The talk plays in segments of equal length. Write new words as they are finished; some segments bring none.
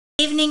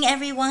Evening,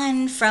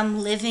 everyone,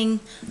 from Living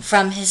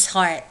from His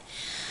Heart.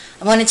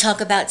 I want to talk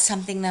about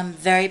something that I'm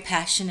very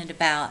passionate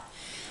about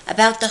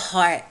the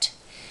heart.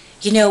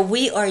 You know,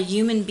 we are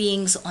human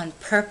beings on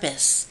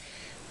purpose.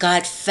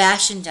 God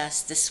fashioned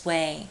us this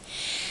way.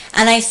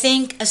 And I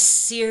think a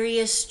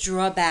serious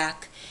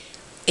drawback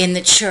in the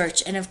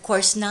church, and of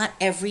course not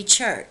every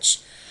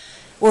church,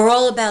 we're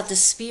all about the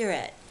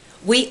spirit.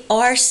 We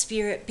are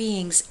spirit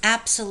beings,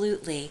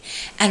 absolutely,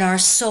 and our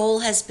soul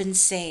has been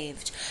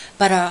saved,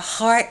 but our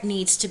heart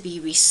needs to be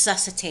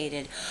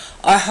resuscitated.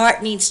 Our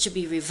heart needs to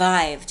be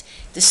revived.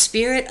 The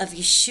Spirit of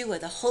Yeshua,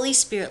 the Holy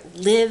Spirit,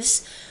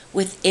 lives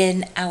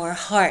within our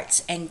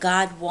hearts, and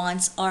God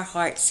wants our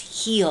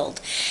hearts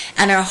healed.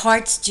 And our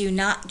hearts do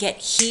not get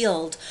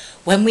healed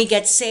when we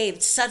get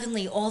saved.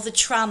 Suddenly, all the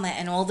trauma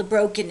and all the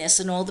brokenness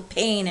and all the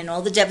pain and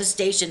all the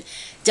devastation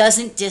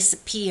doesn't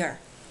disappear.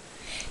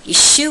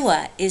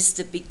 Yeshua is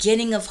the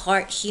beginning of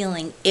heart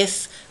healing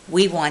if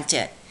we want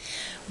it.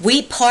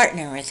 We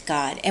partner with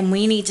God and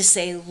we need to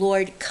say,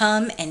 Lord,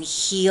 come and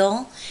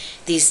heal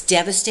these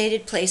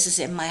devastated places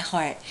in my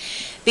heart.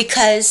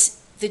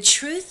 Because the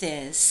truth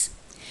is,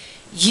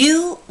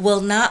 you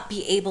will not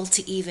be able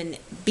to even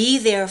be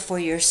there for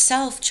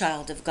yourself,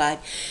 child of God.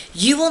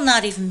 You will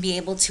not even be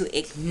able to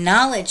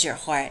acknowledge your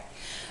heart,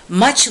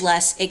 much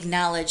less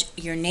acknowledge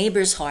your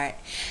neighbor's heart.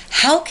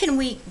 How can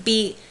we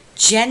be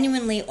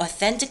genuinely,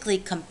 authentically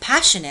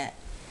compassionate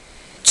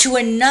to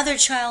another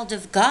child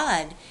of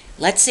God?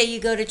 Let's say you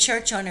go to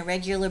church on a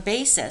regular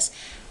basis.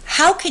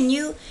 How can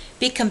you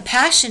be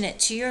compassionate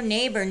to your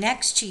neighbor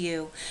next to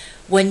you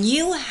when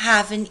you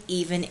haven't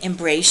even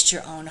embraced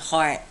your own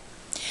heart?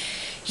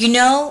 You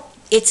know,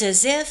 it's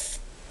as if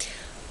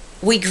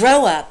we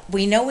grow up,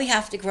 we know we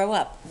have to grow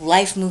up,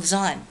 life moves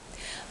on.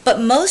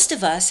 But most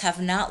of us have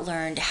not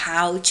learned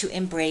how to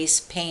embrace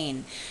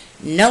pain.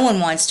 No one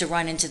wants to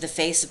run into the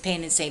face of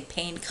pain and say,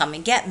 pain, come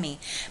and get me.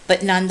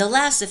 But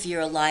nonetheless, if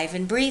you're alive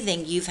and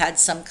breathing, you've had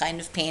some kind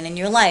of pain in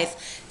your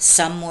life,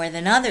 some more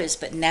than others,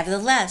 but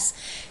nevertheless,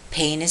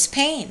 pain is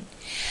pain.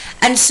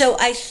 And so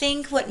I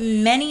think what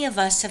many of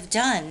us have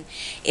done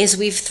is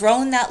we've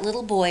thrown that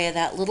little boy or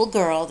that little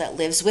girl that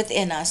lives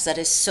within us that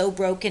is so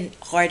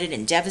broken-hearted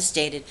and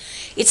devastated.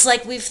 It's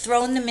like we've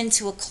thrown them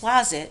into a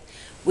closet.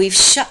 We've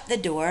shut the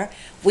door,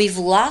 we've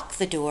locked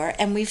the door,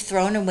 and we've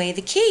thrown away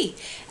the key.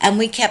 And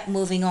we kept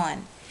moving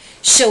on.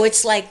 So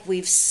it's like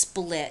we've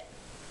split.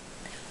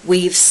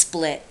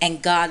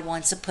 And God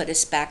wants to put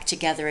us back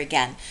together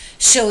again.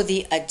 So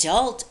the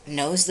adult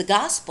knows the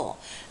gospel.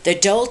 The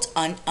adult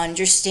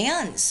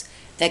understands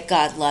that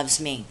God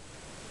loves me.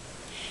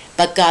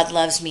 But God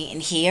loves me.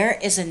 And here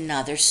is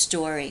another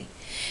story.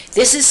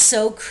 This is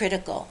so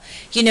critical.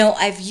 You know,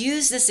 I've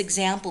used this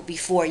example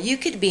before. You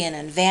could be an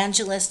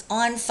evangelist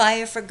on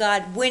fire for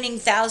God, winning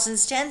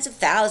thousands, tens of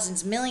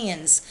thousands,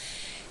 millions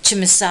to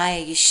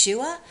Messiah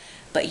Yeshua,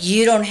 but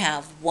you don't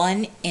have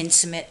one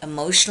intimate,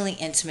 emotionally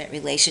intimate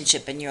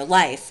relationship in your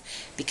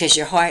life because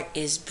your heart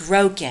is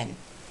broken.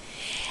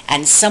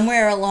 And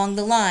somewhere along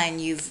the line,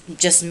 you've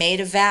just made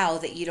a vow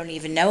that you don't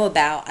even know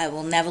about. I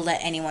will never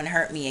let anyone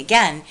hurt me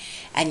again.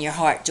 And your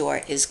heart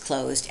door is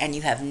closed and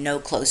you have no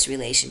close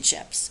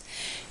relationships.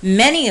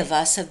 Many of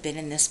us have been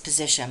in this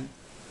position.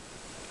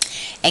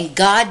 And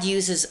God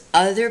uses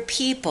other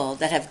people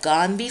that have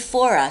gone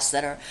before us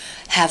that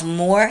have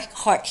more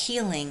heart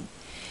healing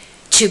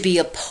to be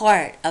a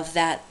part of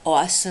that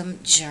awesome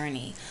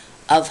journey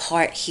of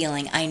heart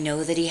healing. I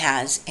know that He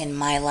has in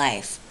my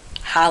life.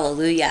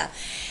 Hallelujah.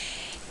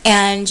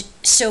 And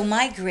so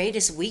my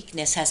greatest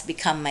weakness has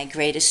become my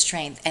greatest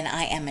strength, and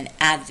I am an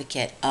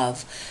advocate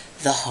of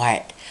the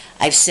heart.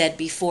 I've said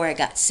before, I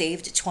got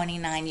saved at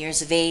 29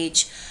 years of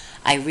age.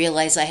 I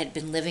realized I had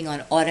been living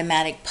on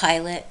automatic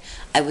pilot.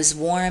 I was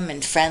warm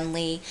and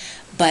friendly,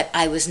 but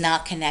I was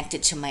not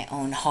connected to my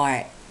own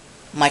heart,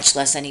 much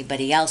less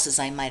anybody else's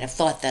I might have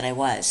thought that I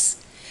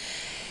was.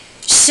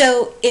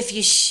 So if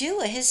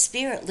Yeshua, His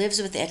Spirit,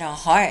 lives within our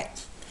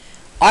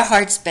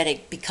hearts better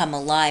become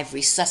alive,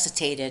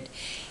 resuscitated,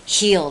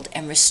 healed,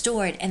 and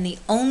restored. And the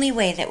only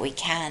way that we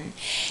can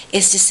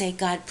is to say,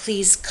 God,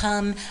 please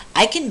come.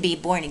 I can be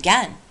born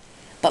again,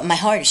 but my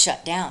heart is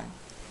shut down.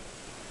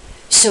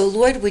 So,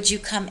 Lord, would you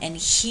come and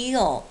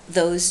heal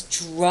those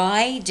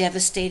dry,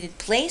 devastated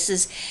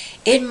places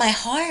in my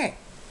heart?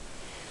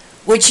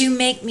 Would you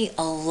make me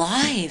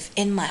alive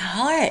in my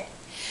heart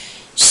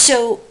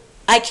so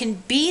I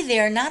can be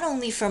there not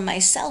only for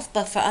myself,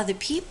 but for other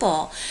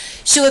people?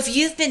 So if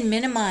you've been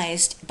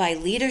minimized by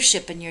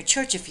leadership in your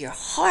church, if your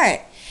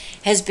heart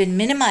has been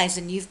minimized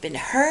and you've been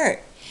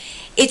hurt,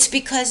 it's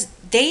because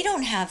they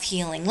don't have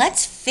healing.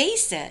 Let's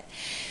face it.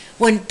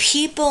 When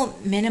people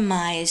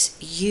minimize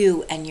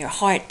you and your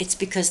heart, it's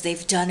because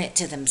they've done it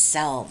to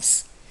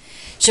themselves.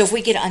 So if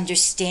we could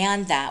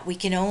understand that, we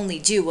can only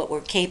do what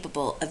we're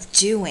capable of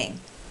doing,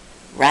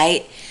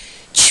 right?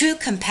 True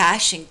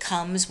compassion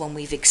comes when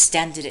we've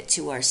extended it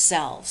to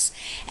ourselves.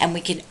 And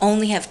we can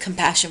only have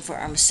compassion for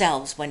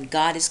ourselves when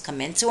God has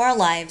come into our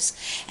lives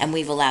and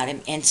we've allowed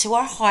Him into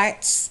our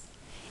hearts,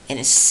 in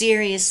a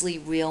seriously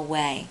real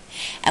way.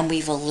 And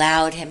we've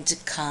allowed him to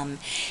come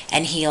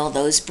and heal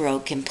those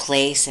broken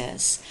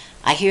places.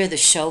 I hear the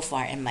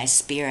shofar in my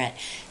spirit.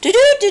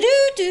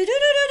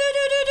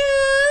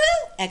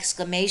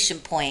 Exclamation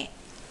point.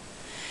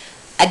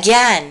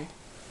 Again,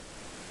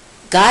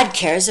 God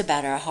cares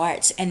about our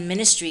hearts, and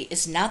ministry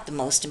is not the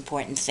most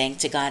important thing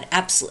to God.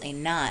 Absolutely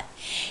not.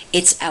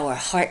 It's our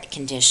heart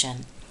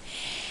condition.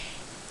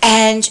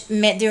 And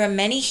there are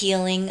many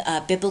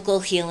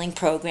biblical healing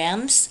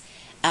programs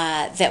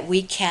that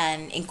we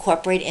can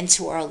incorporate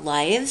into our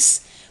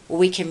lives where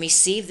we can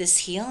receive this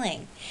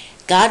healing.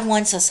 God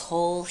wants us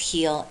whole,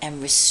 healed,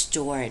 and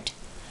restored.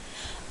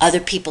 Other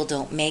people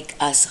don't make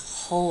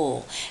us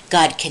whole.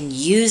 God can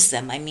use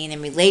them. I mean,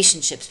 in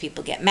relationships,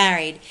 people get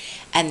married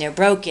and they're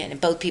broken, and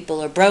both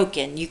people are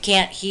broken. You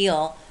can't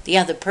heal the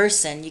other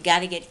person. You got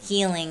to get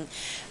healing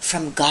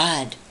from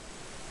God.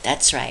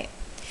 That's right.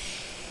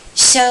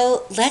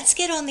 So let's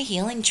get on the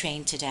healing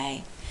train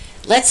today.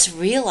 Let's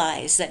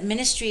realize that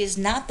ministry is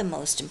not the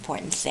most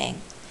important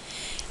thing,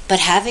 but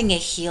having a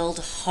healed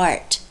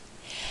heart.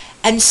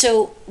 And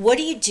so what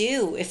do you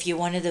do if you're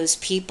one of those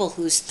people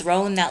who's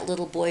thrown that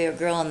little boy or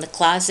girl in the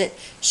closet,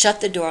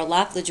 shut the door,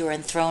 locked the door,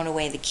 and thrown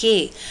away the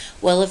key?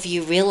 Well, if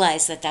you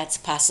realize that that's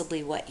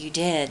possibly what you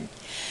did,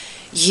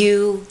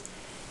 you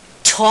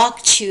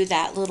talk to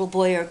that little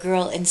boy or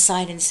girl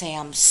inside and say,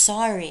 I'm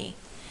sorry.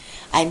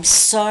 I'm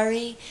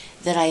sorry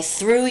that I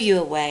threw you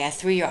away. I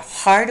threw your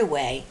heart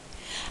away.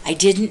 I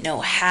didn't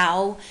know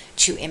how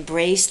to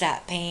embrace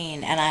that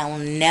pain, and I'll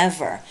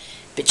never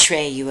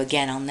betray you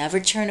again. I'll never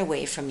turn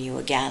away from you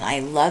again. I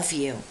love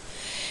you.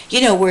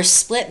 You know, we're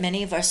split.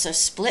 Many of us are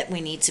split.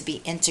 We need to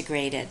be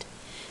integrated.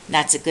 And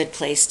that's a good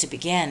place to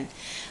begin.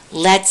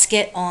 Let's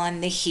get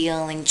on the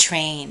healing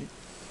train.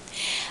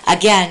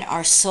 Again,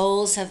 our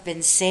souls have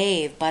been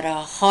saved, but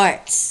our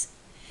hearts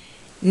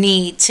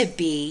need to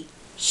be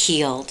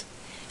healed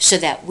so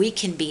that we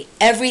can be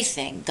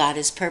everything God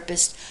has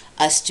purposed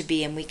us to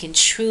be, and we can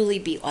truly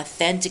be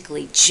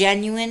authentically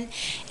genuine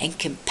and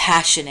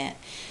compassionate.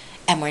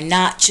 And we're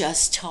not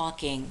just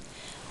talking,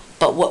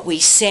 but what we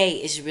say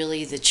is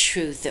really the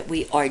truth, that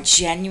we are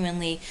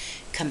genuinely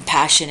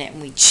compassionate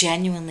and we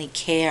genuinely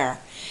care,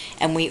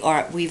 and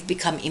we've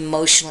become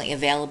emotionally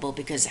available.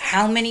 Because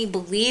how many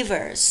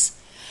believers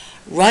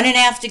running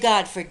after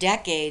God for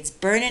decades,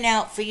 burning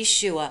out for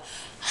Yeshua,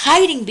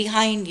 hiding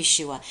behind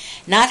Yeshua,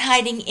 not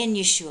hiding in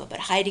Yeshua,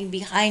 but hiding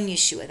behind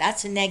Yeshua?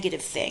 That's a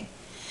negative thing.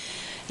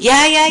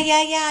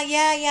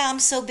 Yeah, I'm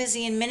so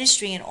busy in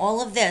ministry and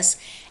all of this,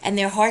 and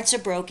their hearts are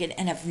broken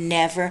and have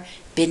never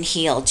been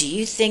healed. Do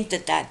you think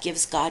that that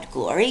gives God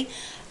glory?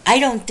 I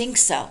don't think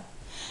so.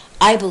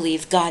 I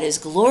believe God is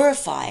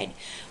glorified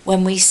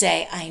when we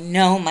say, I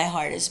know my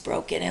heart is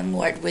broken, and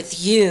Lord,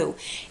 with you,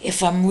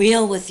 if I'm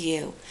real with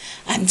you,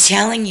 I'm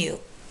telling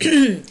you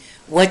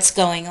what's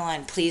going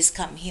on. Please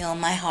come heal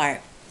my heart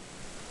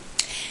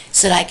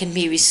so that I can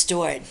be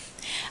restored.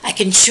 I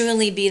can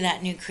truly be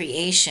that new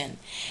creation,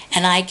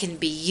 and I can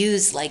be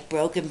used like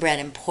broken bread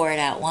and poured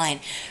out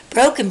wine.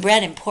 Broken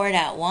bread and poured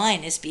out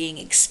wine is being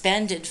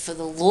expended for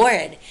the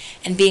Lord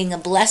and being a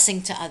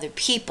blessing to other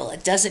people.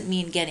 It doesn't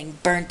mean getting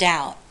burnt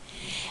out,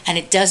 and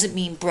it doesn't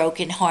mean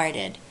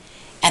brokenhearted.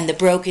 And the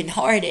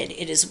brokenhearted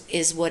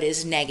is what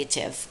is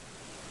negative.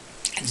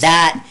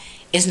 That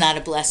is not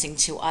a blessing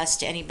to us,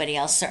 to anybody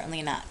else,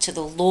 certainly not to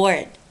the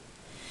Lord.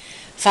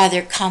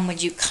 Father,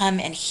 would you come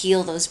and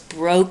heal those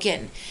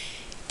broken,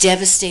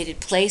 devastated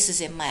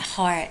places in my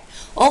heart?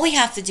 All we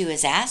have to do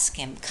is ask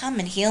him, come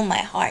and heal my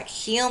heart.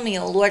 Heal me,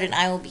 O Lord, and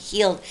I will be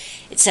healed.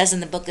 It says in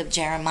the book of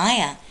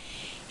Jeremiah.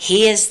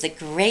 He is the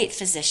great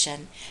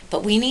physician,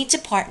 but we need to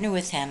partner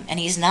with him, and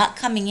he's not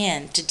coming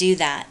in to do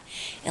that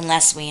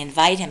unless we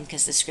invite him,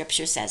 because the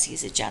scripture says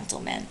he's a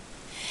gentleman.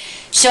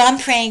 So I'm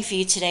praying for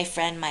you today,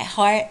 friend. My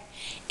heart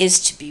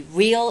is to be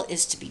real,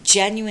 is to be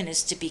genuine,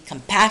 is to be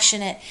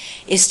compassionate,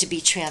 is to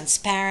be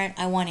transparent.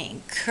 I want to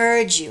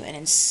encourage you and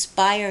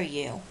inspire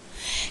you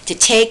to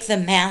take the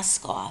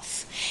mask off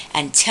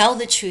and tell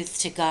the truth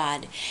to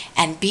God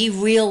and be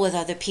real with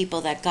other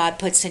people that God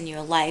puts in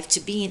your life, to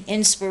be an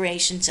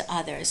inspiration to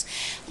others.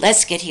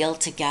 Let's get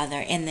healed together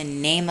in the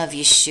name of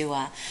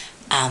Yeshua.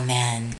 Amen.